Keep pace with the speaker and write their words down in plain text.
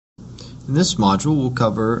In this module, we'll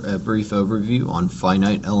cover a brief overview on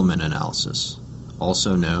finite element analysis,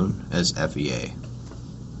 also known as FEA.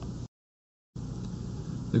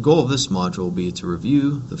 The goal of this module will be to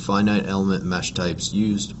review the finite element mesh types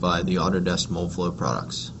used by the Autodesk Moldflow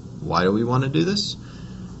products. Why do we want to do this?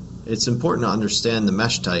 It's important to understand the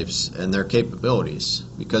mesh types and their capabilities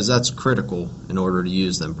because that's critical in order to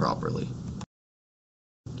use them properly.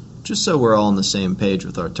 Just so we're all on the same page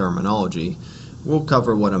with our terminology, we'll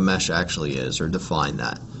cover what a mesh actually is, or define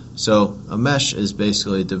that. So a mesh is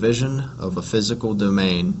basically a division of a physical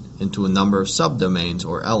domain into a number of subdomains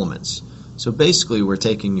or elements. So basically we're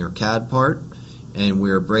taking your CAD part and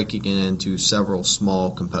we're breaking it into several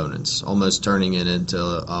small components, almost turning it into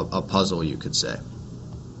a puzzle, you could say.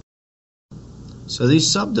 So these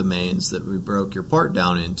subdomains that we broke your part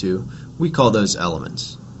down into, we call those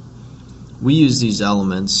elements. We use these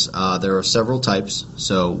elements, there are several types.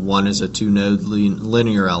 So one is a two-node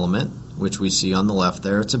linear element, which we see on the left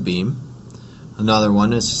there, it's a beam. Another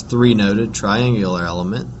one is three-noded triangular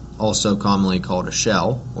element, also commonly called a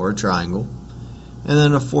shell or a triangle. And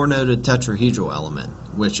then a four-noded tetrahedral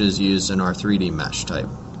element, which is used in our 3D mesh type.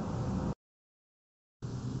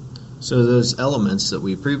 So those elements that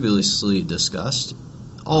we previously discussed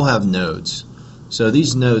all have nodes. So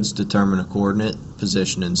these nodes determine a coordinate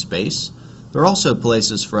position in space. There are also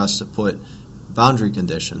places for us to put boundary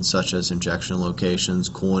conditions such as injection locations,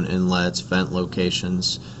 coolant inlets, vent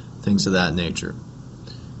locations, things of that nature.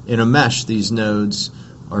 In a mesh, these nodes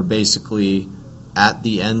are basically at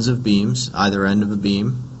the ends of beams, either end of a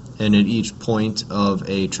beam, and at each point of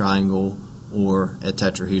a triangle or a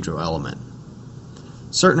tetrahedral element.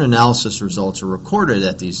 Certain analysis results are recorded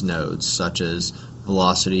at these nodes, such as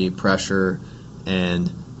velocity, pressure,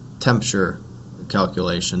 and temperature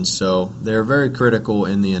calculations, so they're very critical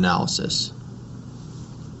in the analysis.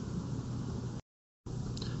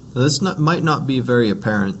 Now, this might not be very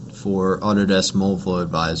apparent for Autodesk Moldflow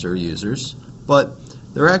Advisor users, but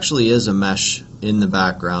there actually is a mesh in the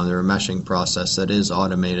background, or a meshing process that is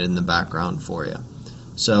automated in the background for you.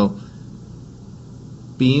 So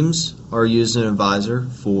beams are used in Advisor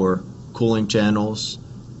for cooling channels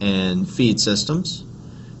and feed systems.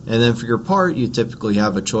 And then for your part, you typically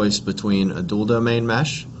have a choice between a dual domain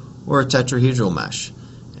mesh or a tetrahedral mesh,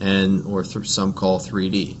 or some call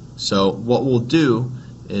 3D. So what we'll do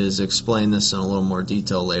is explain this in a little more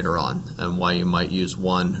detail later on and why you might use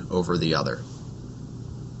one over the other.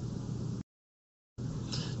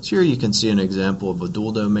 So here you can see an example of a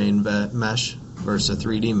dual domain mesh versus a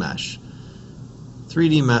 3D mesh.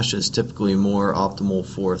 3D mesh is typically more optimal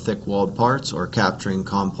for thick-walled parts or capturing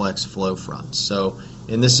complex flow fronts. So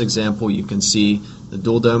in this example, you can see the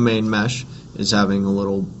dual domain mesh is having a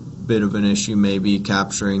little bit of an issue maybe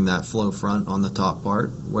capturing that flow front on the top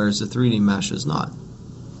part, whereas the 3D mesh is not.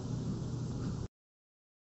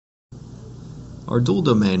 Our dual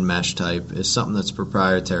domain mesh type is something that's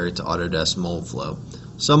proprietary to Autodesk Moldflow.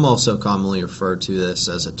 Some also commonly refer to this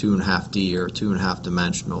as a 2.5D or 2.5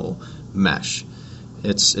 dimensional mesh.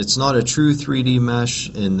 It's not a true 3D mesh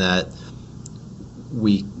in that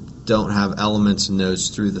we don't have elements and nodes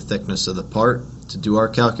through the thickness of the part to do our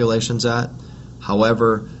calculations at.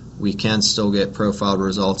 However, we can still get profiled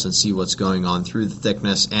results and see what's going on through the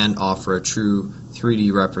thickness and offer a true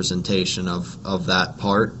 3D representation of that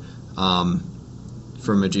part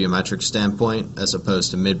from a geometric standpoint, as opposed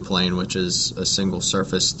to midplane, which is a single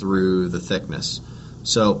surface through the thickness.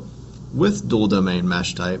 So with dual domain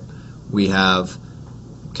mesh type, we have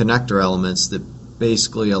connector elements that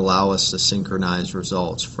basically allow us to synchronize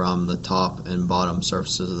results from the top and bottom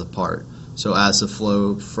surfaces of the part. So as the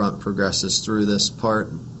flow front progresses through this part,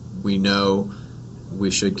 we know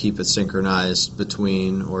we should keep it synchronized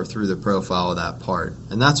between or through the profile of that part.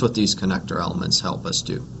 And that's what these connector elements help us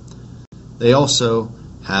do. They also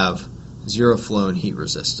have zero flow and heat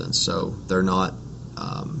resistance, so they're not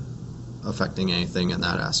affecting anything in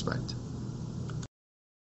that aspect.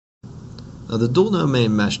 Now, the dual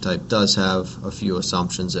domain mesh type does have a few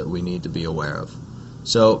assumptions that we need to be aware of.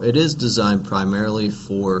 So it is designed primarily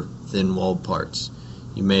for thin-walled parts.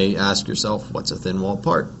 You may ask yourself, what's a thin-walled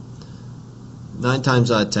part? 9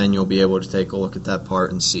 times out of 10 you'll be able to take a look at that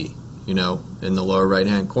part and see. You know, in the lower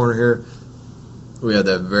right-hand corner here, we have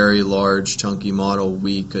that very large chunky model.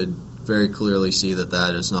 We could very clearly see that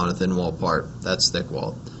that is not a thin-walled part. That's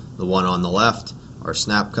thick-walled. The one on the left, our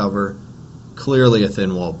snap cover, clearly a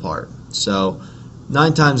thin-walled part. So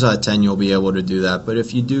 9 times out of 10 you'll be able to do that, but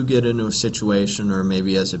if you do get into a situation, or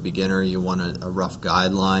maybe as a beginner you want a rough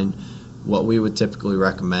guideline, what we would typically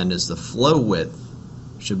recommend is the flow width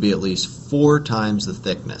should be at least 4 times the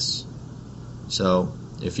thickness. So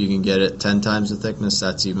if you can get it 10 times the thickness,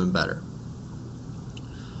 that's even better.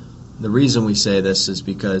 The reason we say this is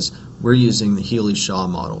because we're using the Healy-Shaw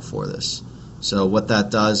model for this. So what that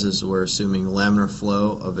does is we're assuming laminar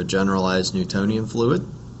flow of a generalized Newtonian fluid.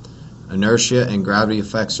 Inertia and gravity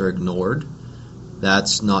effects are ignored.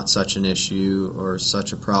 That's not such an issue or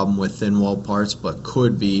such a problem with thin-walled parts, but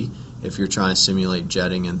could be if you're trying to simulate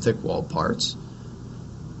jetting in thick-walled parts.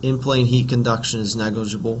 In-plane heat conduction is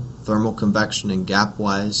negligible. Thermal convection in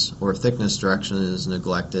gap-wise or thickness direction is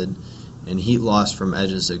neglected, and heat loss from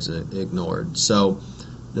edges is ignored. So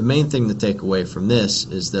the main thing to take away from this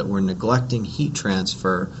is that we're neglecting heat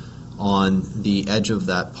transfer on the edge of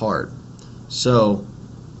that part. So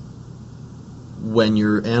when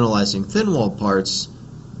you're analyzing thin-walled parts,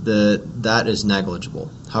 that is negligible.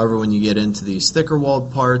 However, when you get into these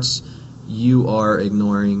thicker-walled parts, you are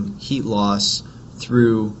ignoring heat loss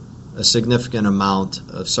through a significant amount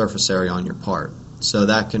of surface area on your part. So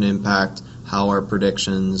that can impact how our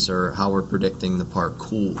predictions or how we're predicting the part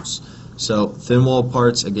cools. So thin-walled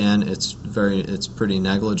parts, again, it's pretty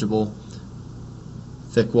negligible.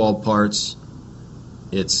 Thick-walled parts,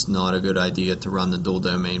 it's not a good idea to run the dual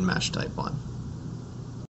domain mesh type on.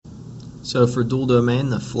 So for dual domain,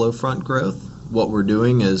 the flow front growth, what we're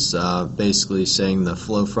doing is basically saying the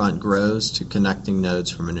flow front grows to connecting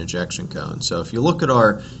nodes from an injection cone. So if you look at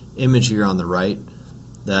our image here on the right,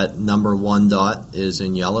 that number 1 dot is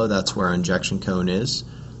in yellow. That's where our injection cone is.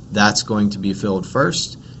 That's going to be filled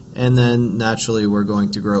first, and then naturally we're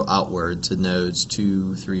going to grow outward to nodes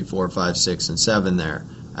 2, 3, 4, 5, 6, and 7 there.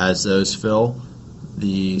 As those fill,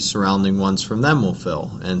 the surrounding ones from them will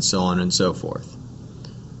fill, and so on and so forth.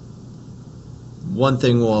 One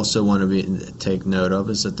thing we'll also want to take note of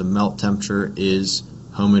is that the melt temperature is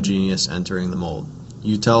homogeneous entering the mold.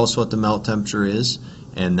 You tell us what the melt temperature is,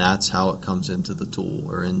 and that's how it comes into the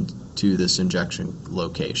tool or into this injection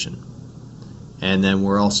location. And then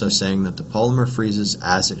we're also saying that the polymer freezes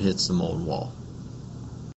as it hits the mold wall.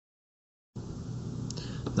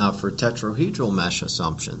 Now for tetrahedral mesh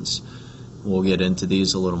assumptions, we'll get into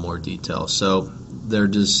these a little more detail. So they're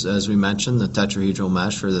just, as we mentioned, the tetrahedral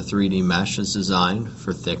mesh or the 3D mesh is designed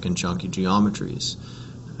for thick and chunky geometries.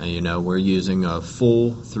 We're using a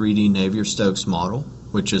full 3D Navier-Stokes model,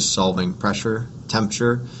 which is solving pressure,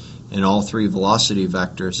 temperature, and all 3 velocity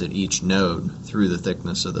vectors at each node through the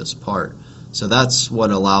thickness of this part. So that's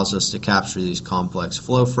what allows us to capture these complex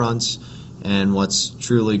flow fronts and what's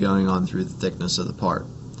truly going on through the thickness of the part.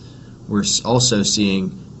 We're also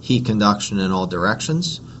seeing heat conduction in all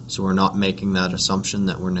directions, so we're not making that assumption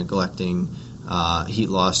that we're neglecting heat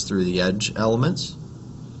loss through the edge elements.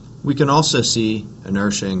 We can also see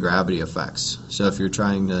inertia and gravity effects. So if you're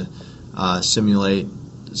trying to simulate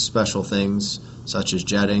special things such as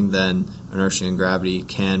jetting, then inertia and gravity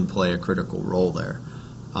can play a critical role there.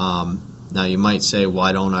 Now you might say,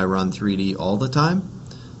 why don't I run 3D all the time?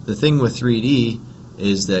 The thing with 3D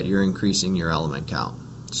is that you're increasing your element count.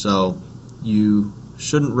 So you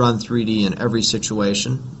shouldn't run 3D in every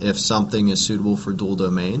situation. If something is suitable for dual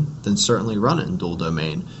domain, then certainly run it in dual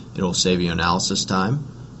domain. It'll save you analysis time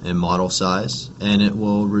and model size, and it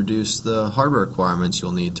will reduce the hardware requirements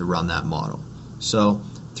you'll need to run that model. So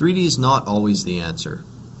 3D is not always the answer.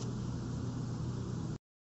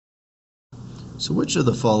 So which of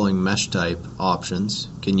the following mesh type options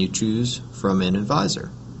can you choose from an advisor?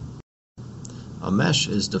 A mesh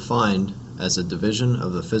is defined as a division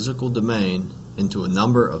of the physical domain into a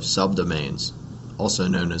number of subdomains, also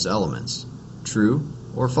known as elements. True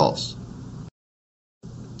or false?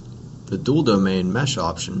 The dual domain mesh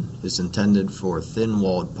option is intended for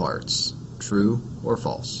thin-walled parts. True or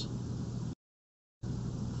false?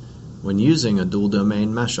 When using a dual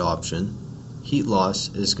domain mesh option, heat loss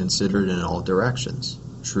is considered in all directions.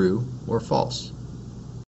 True or false?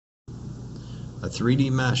 A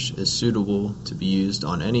 3D mesh is suitable to be used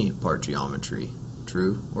on any part geometry.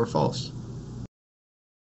 True or false?